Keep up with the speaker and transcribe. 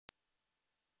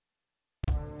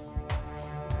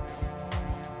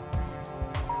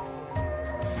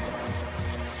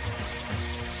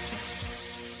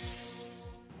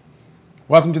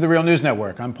Welcome to the Real News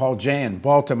Network. I'm Paul Jay in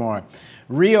Baltimore.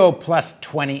 Rio Plus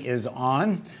 20 is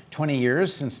on. 20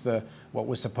 years since what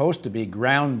was supposed to be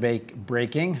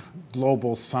groundbreaking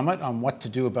global summit on what to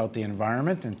do about the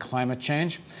environment and climate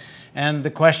change. And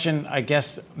the question I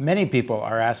guess many people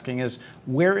are asking is,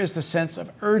 where is the sense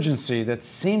of urgency that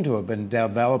seemed to have been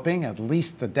developing at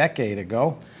least a decade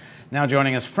ago? Now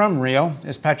joining us from Rio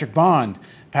is Patrick Bond.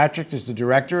 Patrick is the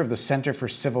director of the Center for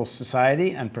Civil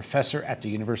Society and professor at the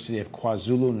University of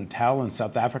KwaZulu-Natal in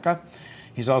South Africa.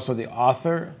 He's also the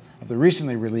author of the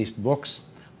recently released books,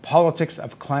 Politics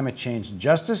of Climate Change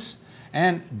Justice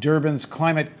and Durban's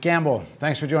Climate Gamble.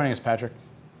 Thanks for joining us, Patrick.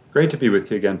 Great to be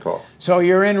with you again, Paul. So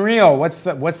you're in Rio. What's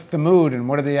the mood and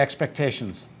what are the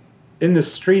expectations? In the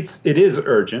streets, it is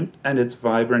urgent, and it's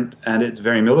vibrant, and it's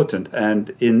very militant.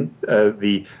 And in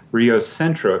the Rio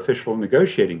Centro official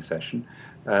negotiating session,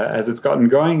 as it's gotten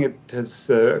going, it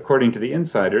has, according to the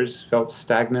insiders, felt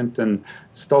stagnant and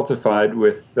stultified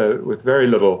with very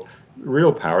little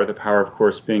real power, the power, of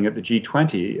course, being at the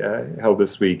G20 held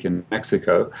this week in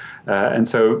Mexico. And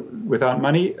so without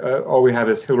money, all we have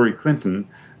is Hillary Clinton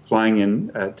flying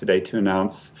in today to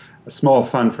announce a small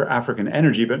fund for African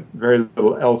energy, but very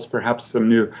little else, perhaps some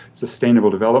new sustainable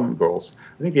development goals.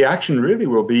 I think the action really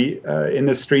will be in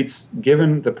the streets,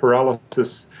 given the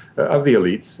paralysis of the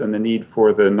elites and the need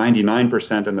for the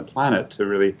 99% on the planet to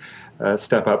really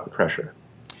step up the pressure.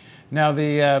 Now,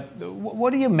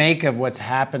 what do you make of what's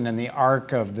happened in the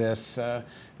arc of this?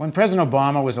 When President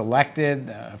Obama was elected,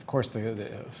 of course,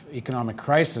 the economic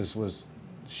crisis was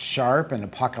sharp and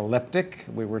apocalyptic,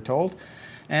 we were told.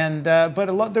 And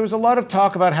but there was a lot of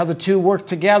talk about how the two work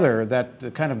together, that the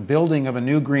kind of building of a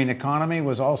new green economy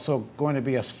was also going to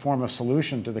be a form of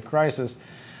solution to the crisis.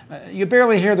 You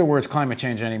barely hear the words climate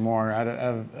change anymore out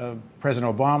of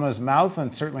President Obama's mouth,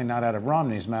 and certainly not out of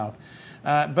Romney's mouth.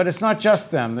 But it's not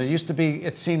just them. There used to be,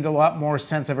 it seemed, a lot more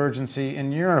sense of urgency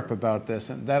in Europe about this,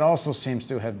 and that also seems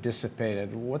to have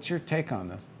dissipated. What's your take on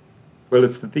this? Well,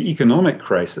 it's that the economic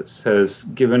crisis has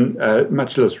given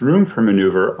much less room for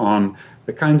maneuver on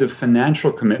the kinds of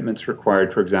financial commitments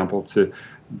required, for example, to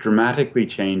dramatically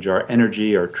change our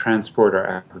energy, our transport, our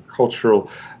agricultural,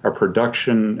 our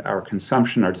production, our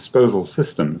consumption, our disposal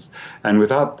systems. And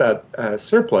without that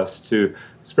surplus to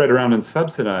spread around and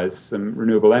subsidize some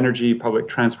renewable energy, public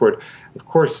transport, of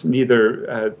course,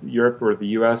 neither Europe or the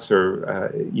US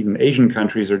or even Asian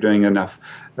countries are doing enough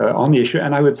on the issue.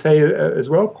 And I would say as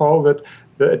well, Paul, that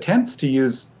the attempts to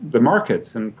use the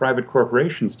markets and private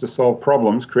corporations to solve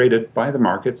problems created by the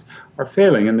markets are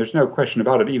failing, and there's no question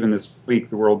about it. Even this week,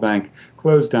 the World Bank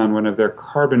closed down one of their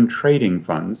carbon trading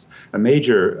funds, a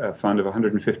major fund of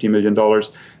 $150 million,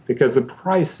 because the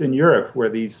price in Europe, where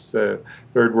these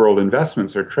third world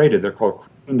investments are traded, they're called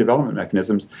clean development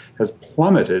mechanisms, has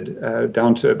plummeted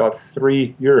down to about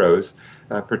 €3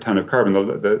 per ton of carbon,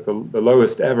 the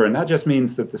lowest ever. And that just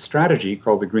means that the strategy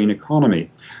called the green economy,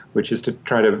 which is to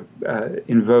try to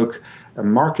invoke a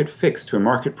market fix to a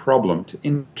market problem, to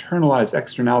internalize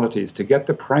externalities, to get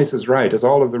the prices right, as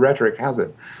all of the rhetoric has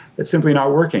it, it's simply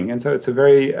not working. And so it's a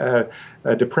very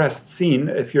depressed scene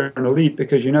if you're an elite,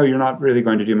 because you know you're not really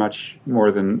going to do much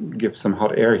more than give some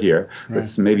hot air here, right,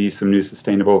 with maybe some new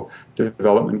sustainable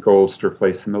development goals to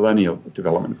replace the millennial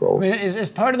development goals. I mean, is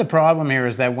part of the problem here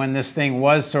is that when this thing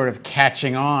was sort of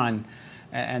catching on,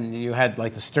 and you had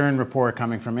like the Stern report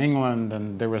coming from England,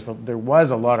 and there was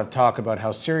a lot of talk about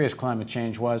how serious climate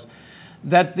change was,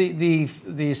 that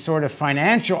the sort of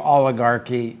financial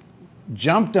oligarchy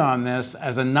jumped on this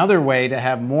as another way to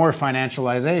have more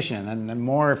financialization and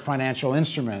more financial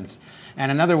instruments, and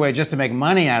another way just to make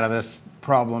money out of this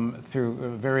problem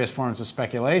through various forms of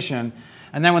speculation.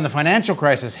 And then when the financial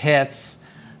crisis hits,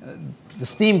 the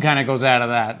steam kind of goes out of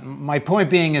that. My point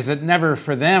being is that never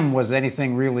for them was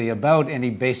anything really about any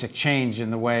basic change in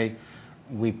the way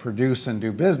we produce and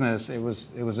do business. It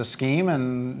was a scheme,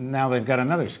 and now they've got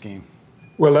another scheme.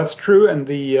 Well, that's true, and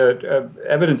the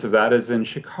evidence of that is in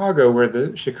Chicago, where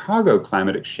the Chicago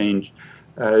Climate Exchange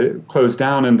closed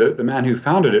down, and the man who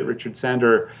founded it, Richard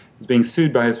Sander, is being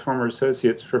sued by his former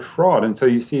associates for fraud. And so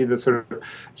you see the sort of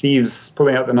thieves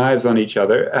pulling out the knives on each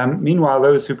other. Meanwhile,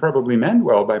 those who probably meant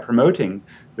well by promoting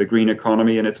the green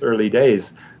economy in its early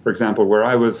days, for example, where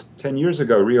I was 10 years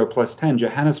ago, Rio Plus 10,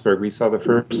 Johannesburg, we saw the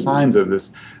first signs of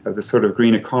this sort of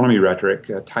green economy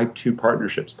rhetoric, type 2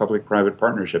 partnerships, public-private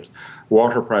partnerships.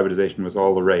 Water privatization was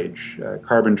all the rage.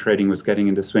 Carbon trading was getting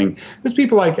into swing. There's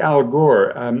people like Al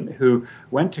Gore, who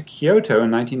went to Kyoto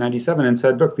in 1997 and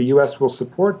said, look, the U.S. will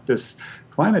support this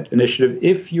climate initiative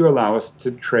if you allow us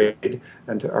to trade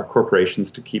and our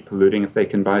corporations to keep polluting if they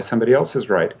can buy somebody else's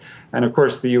right. And of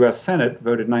course, the U.S. Senate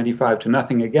voted 95 to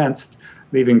nothing against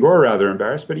leaving Gore rather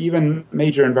embarrassed. But even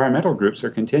major environmental groups are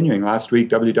continuing. Last week,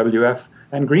 WWF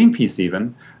and Greenpeace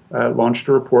even launched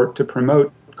a report to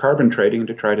promote carbon trading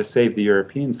to try to save the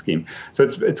European scheme. So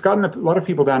it's gotten a lot of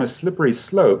people down a slippery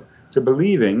slope to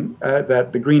believing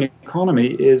that the green economy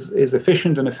is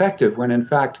efficient and effective, when in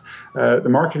fact the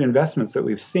market investments that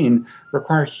we've seen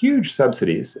require huge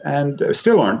subsidies and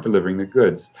still aren't delivering the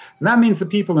goods. And that means the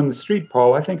people in the street,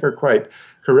 Paul, I think are quite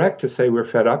correct to say we're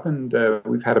fed up, and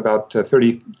we've had about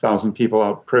 30,000 people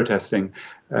out protesting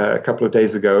a couple of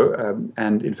days ago,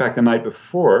 and in fact the night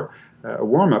before, a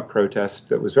warm-up protest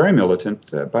that was very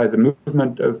militant by the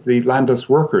movement of the landless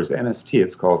workers, MST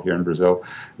it's called here in Brazil.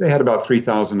 They had about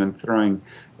 3,000 and throwing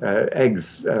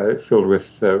eggs filled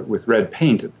with red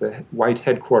paint at the white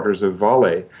headquarters of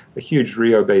Vale, a huge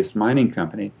Rio-based mining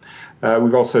company.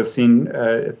 We've also seen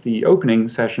at the opening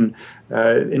session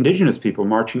indigenous people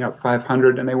marching up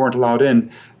 500, and they weren't allowed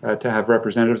in to have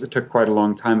representatives. It took quite a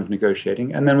long time of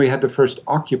negotiating. And then we had the first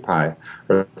Occupy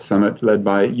summit led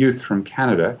by youth from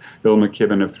Canada, Bill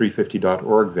McKibben of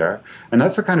 350.org there. And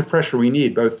that's the kind of pressure we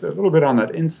need, both a little bit on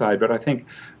that inside, but I think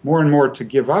more and more to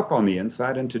give up on the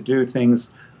inside and to do things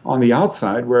on the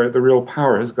outside where the real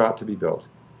power has got to be built.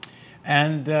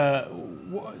 And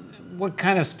what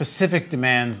kind of specific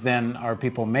demands then are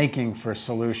people making for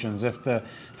solutions? If the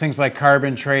things like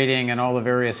carbon trading and all the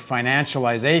various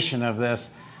financialization of this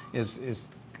is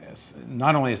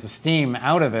not only is the steam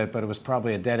out of it, but it was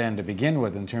probably a dead end to begin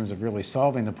with in terms of really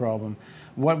solving the problem.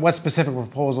 What specific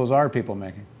proposals are people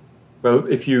making? Well,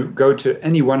 if you go to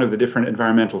any one of the different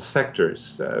environmental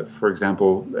sectors, for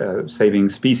example, saving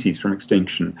species from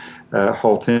extinction,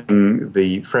 halting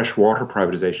the fresh water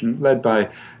privatization led by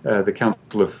the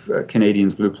Council of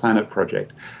Canadians' Blue Planet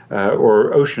project,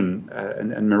 or ocean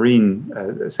and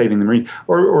marine, saving the marine,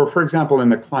 or for example, in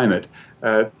the climate,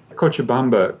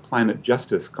 Cochabamba Climate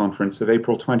Justice Conference of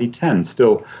April 2010,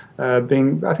 still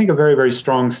being, I think, a very, very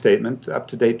strong statement,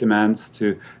 up-to-date demands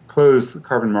to close the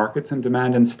carbon markets and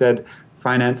demand instead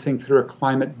financing through a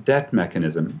climate debt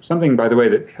mechanism, something, by the way,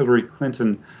 that Hillary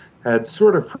Clinton had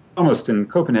sort of promised in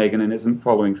Copenhagen and isn't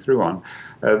following through on.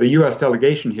 The U.S.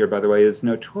 delegation here, by the way, is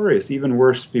notorious, even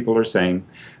worse, people are saying,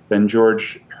 than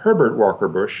George Herbert Walker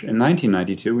Bush in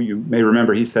 1992. You may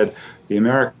remember he said, the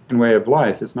American way of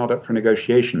life is not up for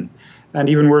negotiation. And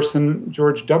even worse than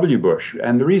George W. Bush.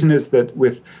 And the reason is that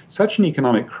with such an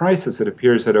economic crisis, it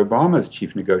appears that Obama's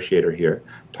chief negotiator here,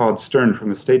 Todd Stern from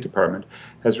the State Department,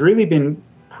 has really been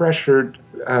pressured,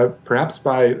 perhaps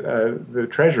by the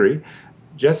Treasury,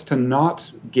 just to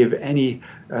not give any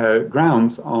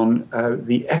grounds on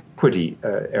the equity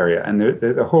area. And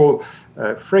the whole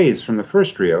phrase from the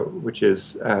first Rio, which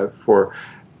is for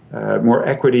more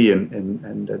equity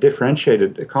and a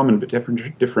differentiated, a common but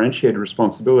differentiated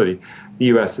responsibility, the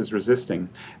U.S. is resisting.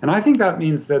 And I think that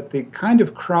means that the kind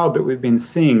of crowd that we've been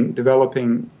seeing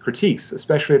developing critiques,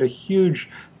 especially at a huge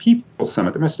people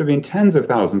summit, there must have been tens of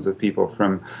thousands of people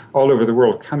from all over the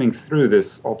world coming through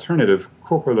this alternative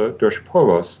Cúpula dos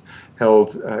Povos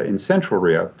held in central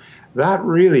Rio. That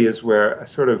really is where a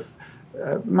sort of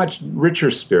much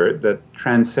richer spirit that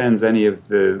transcends any of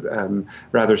the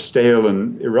rather stale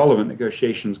and irrelevant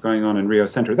negotiations going on in Rio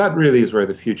Centre. That really is where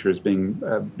the future is being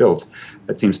built,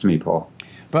 it seems to me, Paul.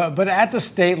 But at the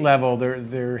state level,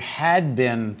 there had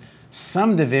been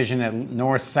some division, at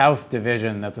north-south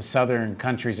division, that the southern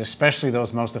countries, especially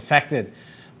those most affected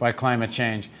by climate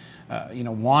change,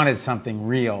 wanted something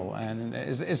real. And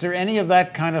is there any of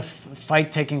that kind of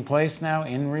fight taking place now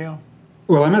in Rio?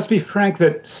 Well, I must be frank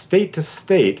that state to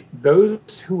state,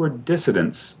 those who were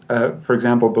dissidents, for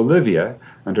example, Bolivia,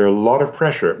 under a lot of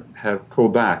pressure, have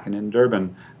pulled back. And in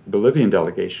Durban, the Bolivian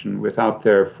delegation, without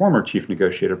their former chief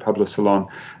negotiator, Pablo Solon,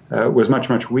 was much,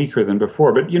 much weaker than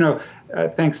before. But,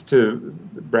 thanks to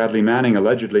Bradley Manning,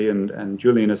 allegedly, and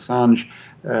Julian Assange,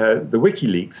 the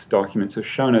WikiLeaks documents have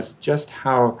shown us just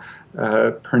how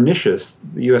pernicious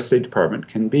the U.S. State Department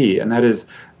can be, and that is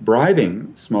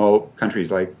bribing small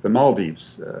countries like the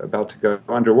Maldives, about to go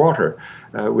underwater,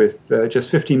 with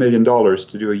just $50 million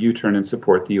to do a U-turn and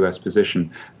support the U.S.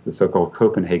 position, the so-called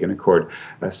Copenhagen Accord.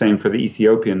 Same for the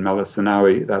Ethiopian, Meles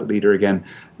Zenawi, that leader again,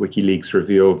 WikiLeaks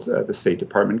revealed the State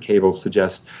Department cables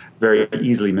suggest very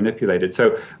easily manipulated.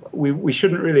 So we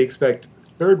shouldn't really expect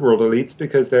third world elites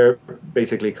because they're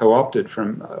basically co-opted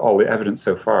from all the evidence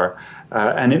so far.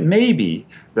 And it may be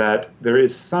that there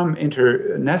is some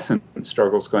internecine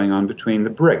struggles going on between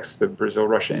the BRICS, the Brazil,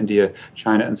 Russia, India,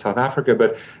 China, and South Africa.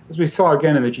 But as we saw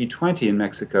again in the G20 in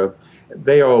Mexico,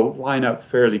 they all line up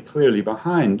fairly clearly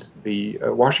behind the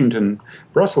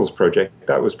Washington-Brussels project.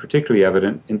 That was particularly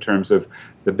evident in terms of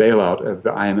the bailout of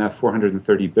the IMF,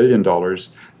 $430 billion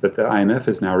that the IMF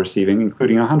is now receiving,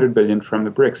 including $100 billion from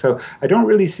the BRICS. So I don't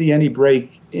really see any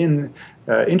break in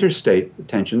interstate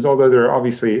tensions, although there are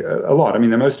obviously a lot. I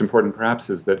mean, the most important perhaps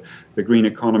is that the green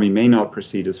economy may not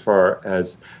proceed as far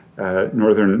as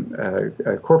northern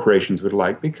corporations would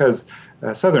like, because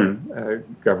southern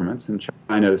governments, and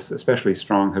China is especially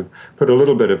strong, have put a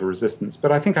little bit of a resistance.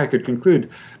 But I think I could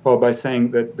conclude, Paul, by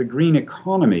saying that the green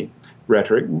economy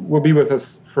rhetoric will be with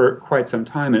us for quite some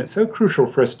time, and it's so crucial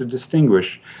for us to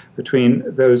distinguish between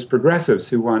those progressives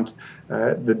who want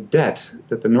the debt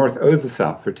that the North owes the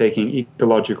South for taking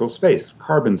ecological space,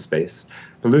 carbon space,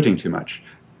 polluting too much,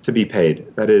 to be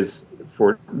paid. That is,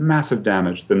 for massive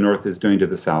damage the North is doing to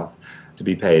the South, to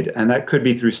be paid. And that could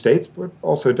be through states, but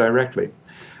also directly.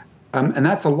 And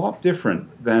that's a lot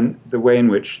different than the way in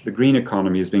which the green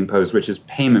economy is being posed, which is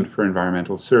payment for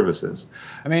environmental services.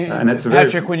 I mean, and that's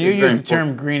Patrick, when you use the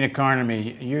term green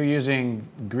economy, you're using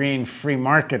green free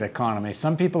market economy.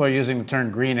 Some people are using the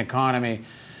term green economy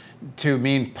to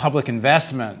mean public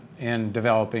investment in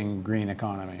developing green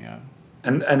economy.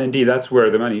 And indeed, that's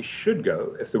where the money should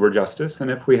go if there were justice.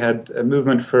 And if we had a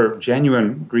movement for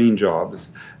genuine green jobs,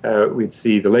 we'd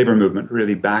see the labor movement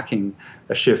really backing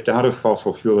a shift out of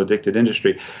fossil fuel addicted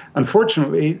industry.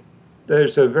 Unfortunately,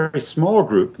 there's a very small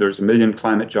group. There's a Million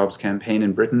Climate Jobs campaign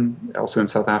in Britain, also in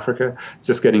South Africa. It's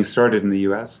just getting started in the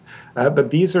US. But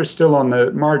these are still on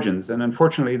the margins. And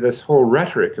unfortunately, this whole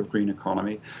rhetoric of green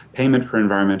economy, payment for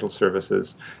environmental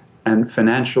services, and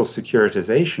financial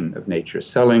securitization of nature,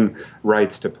 selling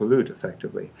rights to pollute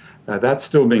effectively, that's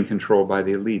still being controlled by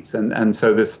the elites. And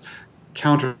so this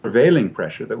countervailing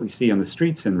pressure that we see on the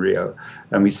streets in Rio,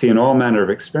 and we see in all manner of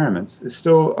experiments, is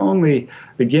still only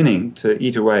beginning to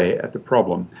eat away at the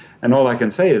problem. And all I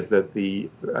can say is that the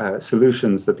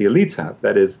solutions that the elites have,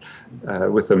 that is,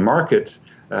 with the market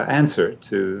answer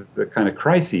to the kind of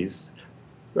crises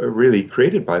really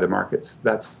created by the markets,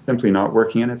 that's simply not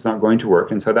working, and it's not going to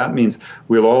work. And so that means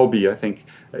we'll all be, I think,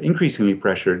 increasingly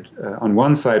pressured on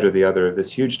one side or the other of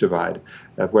this huge divide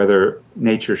of whether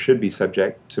nature should be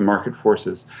subject to market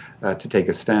forces to take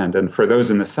a stand. And for those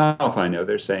in the South, I know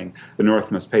they're saying the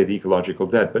North must pay the ecological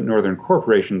debt, but northern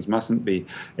corporations mustn't be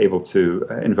able to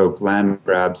invoke land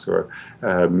grabs or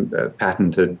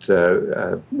patented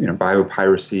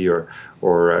biopiracy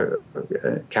or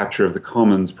capture of the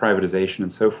commons, privatization,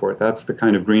 and so forth. That's the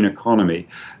kind of green economy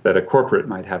that a corporate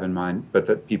might have in mind, but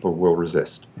that people will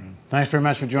resist. Thanks very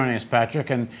much for joining us,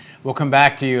 Patrick. And we'll come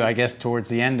back to you, I guess, towards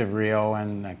the end of Rio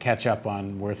and catch up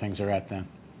on where things are at then.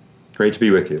 Great to be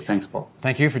with you. Thanks, Paul.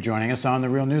 Thank you for joining us on the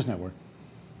Real News Network.